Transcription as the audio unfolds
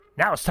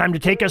Now it's time to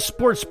take a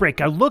sports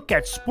break, a look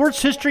at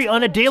sports history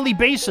on a daily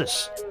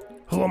basis.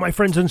 Hello, my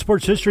friends in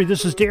sports history.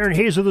 This is Darren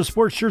Hayes of the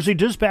Sports Jersey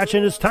Dispatch,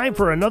 and it's time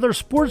for another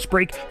sports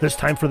break, this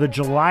time for the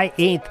July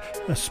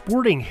 8th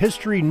sporting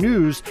history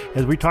news,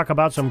 as we talk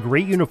about some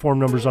great uniform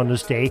numbers on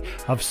this day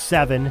of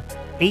 7,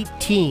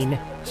 18,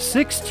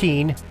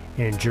 16,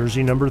 and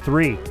jersey number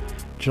 3.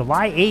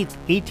 July 8th,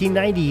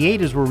 1898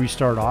 is where we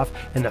start off,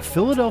 and the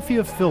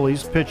Philadelphia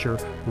Phillies pitcher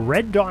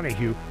Red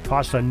Donahue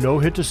tossed a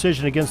no-hit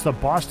decision against the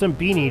Boston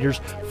Beaneaters.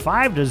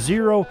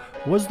 5-0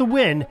 was the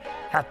win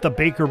at the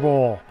Baker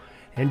Bowl.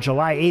 And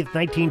July 8th,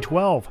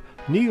 1912,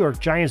 New York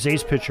Giants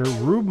ace pitcher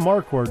Rube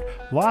Marquard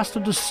lost a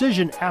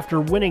decision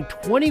after winning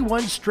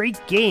 21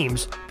 straight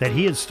games that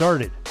he had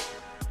started.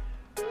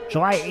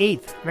 July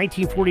 8th,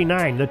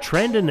 1949, the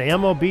trend in the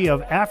MLB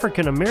of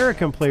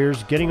African-American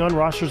players getting on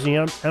rosters in the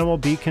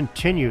MLB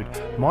continued.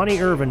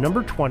 Monty Irvin,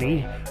 number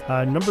 20,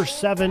 number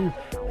 7,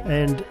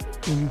 and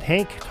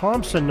Hank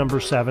Thompson, number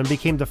 7,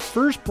 became the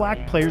first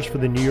black players for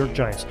the New York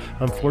Giants.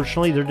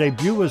 Unfortunately, their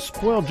debut was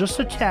spoiled just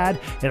a tad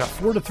in a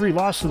 4-3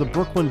 loss to the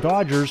Brooklyn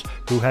Dodgers,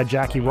 who had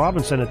Jackie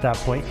Robinson at that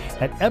point,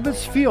 at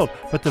Ebbets Field.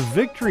 But the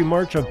victory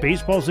march of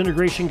baseball's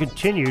integration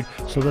continued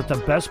so that the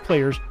best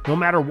players, no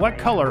matter what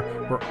color,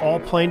 were all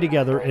playing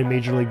together in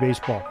Major League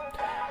Baseball.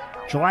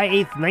 July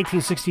 8th,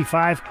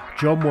 1965,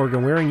 Joe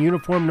Morgan, wearing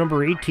uniform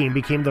number 18,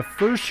 became the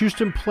first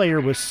Houston player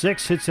with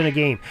 6 hits in a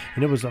game,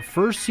 and it was the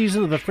first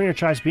season of the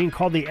franchise being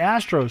called the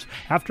Astros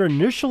after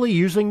initially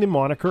using the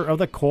moniker of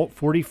the Colt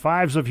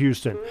 45s of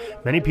Houston.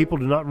 Many people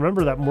do not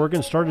remember that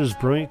Morgan started his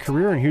brilliant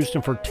career in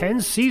Houston for 10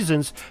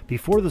 seasons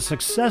before the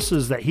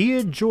successes that he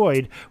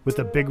enjoyed with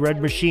the Big Red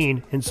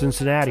Machine in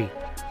Cincinnati.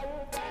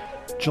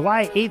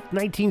 July 8th,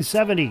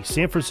 1970,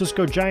 San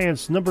Francisco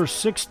Giants number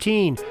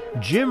 16,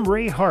 Jim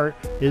Ray Hart,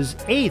 is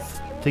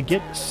 8th to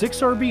get 6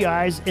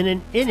 RBIs in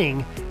an inning,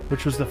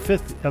 which was the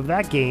 5th of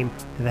that game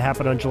that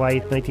happened on July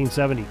 8th,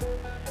 1970.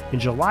 In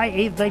July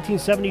 8th,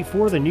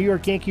 1974, the New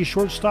York Yankees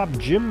shortstop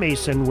Jim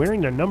Mason, wearing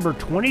the number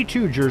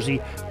 22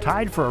 jersey,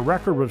 tied for a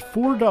record with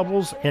 4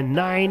 doubles and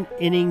 9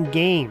 inning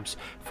games.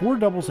 4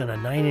 doubles in a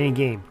 9-inning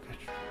game.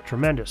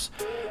 Tremendous.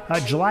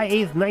 July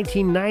 8th,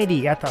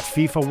 1990, at the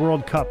FIFA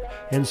World Cup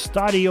in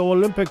Stadio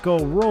Olimpico,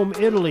 Rome,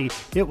 Italy,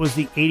 it was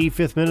the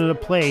 85th minute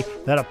of play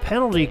that a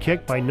penalty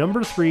kick by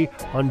number 3,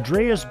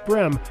 Andreas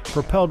Brem,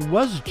 propelled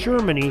West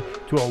Germany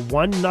to a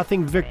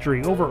 1-0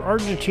 victory over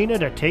Argentina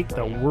to take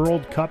the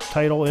World Cup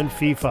title in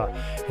FIFA.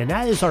 And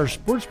that is our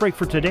sports break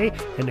for today,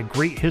 and the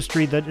great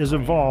history that is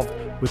involved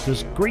with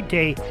this great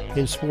day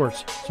in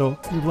sports. So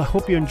I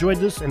hope you enjoyed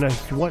this, and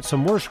if you want some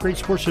more great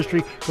sports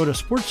history, go to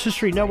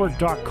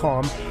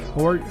sportshistorynetwork.com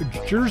or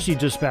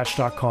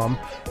jerseydispatch.com.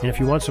 And if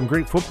you want some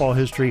great football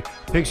history,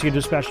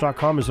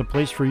 pigskindispatch.com is a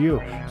place for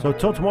you. So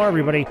till tomorrow,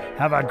 everybody,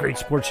 have a great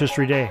sports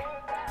history day.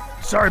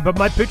 Sorry, but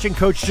my pitching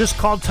coach just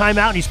called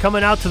timeout and he's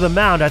coming out to the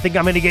mound. I think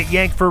I'm going to get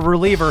yanked for a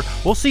reliever.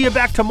 We'll see you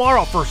back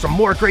tomorrow for some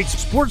more great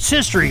sports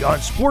history on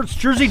Sports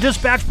Jersey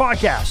Dispatch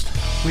Podcast.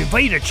 We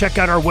invite you to check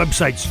out our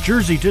websites,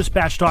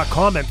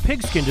 jerseydispatch.com and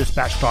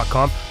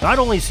pigskindispatch.com. Not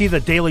only see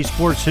the daily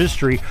sports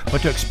history,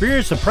 but to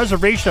experience the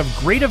preservation of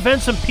great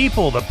events and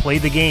people that play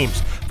the games.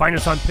 Find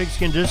us on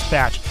Pigskin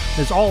Dispatch.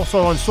 It's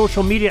also on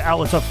social media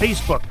outlets of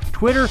Facebook,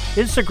 Twitter,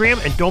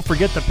 Instagram, and don't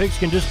forget the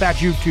Pigskin Dispatch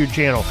YouTube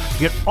channel.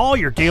 Get all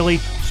your daily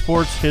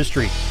sports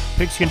history.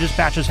 Pigskin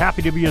Dispatch is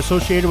happy to be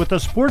associated with the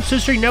Sports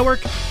History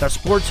Network, the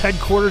sports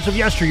headquarters of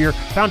yesteryear,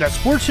 found at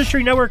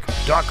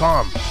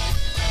sportshistorynetwork.com.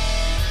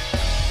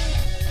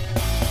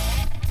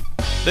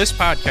 This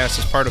podcast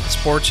is part of the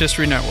Sports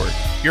History Network,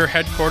 your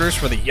headquarters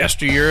for the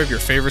yesteryear of your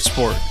favorite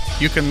sport.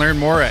 You can learn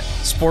more at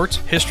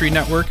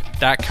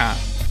sportshistorynetwork.com.